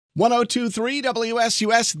1023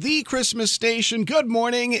 WSUS, the Christmas station. Good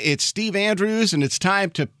morning. It's Steve Andrews, and it's time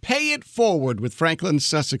to pay it forward with Franklin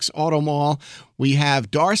Sussex Auto Mall. We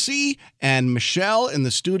have Darcie and Michelle in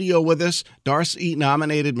the studio with us. Darcie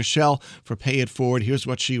nominated Michelle for Pay It Forward. Here's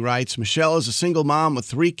what she writes. Michelle is a single mom with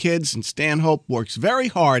 3 kids, and Stanhope works very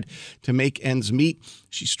hard to make ends meet.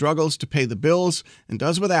 She struggles to pay the bills and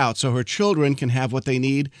does without so her children can have what they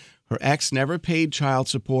need. Her ex never paid child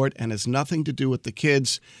support and has nothing to do with the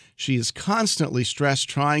kids. She is constantly stressed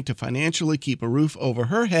trying to financially keep a roof over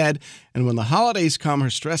her head, and when the holidays come, her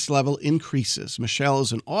stress level increases. Michelle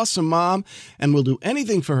is an awesome mom and will do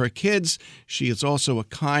anything for her kids. She is also a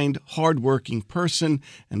kind, hardworking person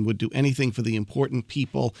and would do anything for the important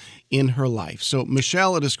people in her life. So,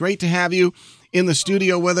 Michelle, it is great to have you in the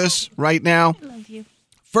studio with us right now. I love you.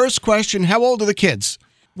 First question, how old are the kids?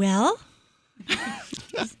 Well,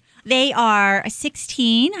 they are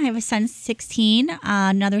 16. I have a son 16,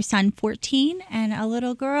 another son 14, and a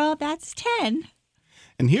little girl that's 10.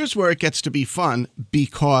 And here's where it gets to be fun,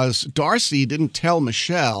 because Darcie didn't tell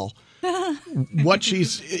Michelle what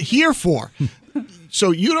she's here for.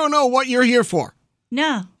 So you don't know what you're here for?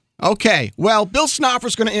 No. Okay. Well, Bill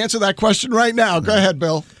Snouffer's going to answer that question right now. Go ahead,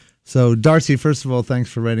 Bill. So, Darcie, first of all,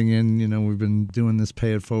 thanks for writing in. You know, we've been doing this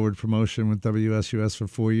Pay It Forward promotion with WSUS for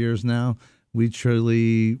 4 years now. We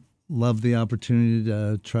truly love the opportunity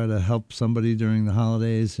to try to help somebody during the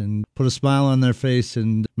holidays and put a smile on their face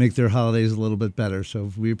and make their holidays a little bit better. So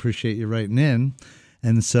we appreciate you writing in.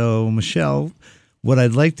 And so, Michelle, what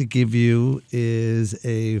I'd like to give you is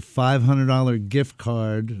a $500 gift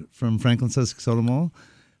card from Franklin Sussex Auto Mall.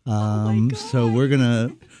 So we're going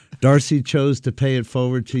to, Darcie chose to pay it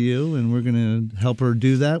forward to you, and we're going to help her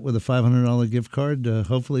do that with a $500 gift card to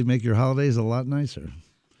hopefully make your holidays a lot nicer.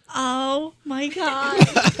 Oh, my God.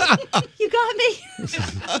 You got me.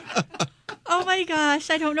 Oh, my gosh.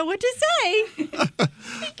 I don't know what to say.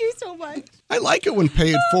 Thank you so much. I like it when Pay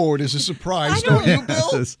It Forward is a surprise, don't you,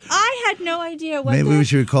 Bill? I had no idea what. Maybe we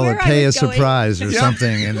should call it Pay a Surprise or Yeah.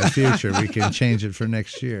 something in the future. We can change it for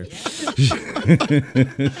next year.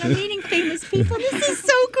 I'm meeting famous people. This is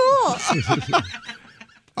so cool.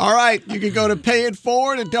 All right, you can go to Pay It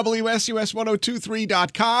Forward at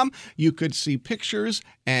WSUS1023.com. You could see pictures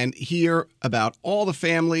and hear about all the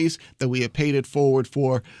families that we have paid it forward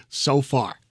for so far.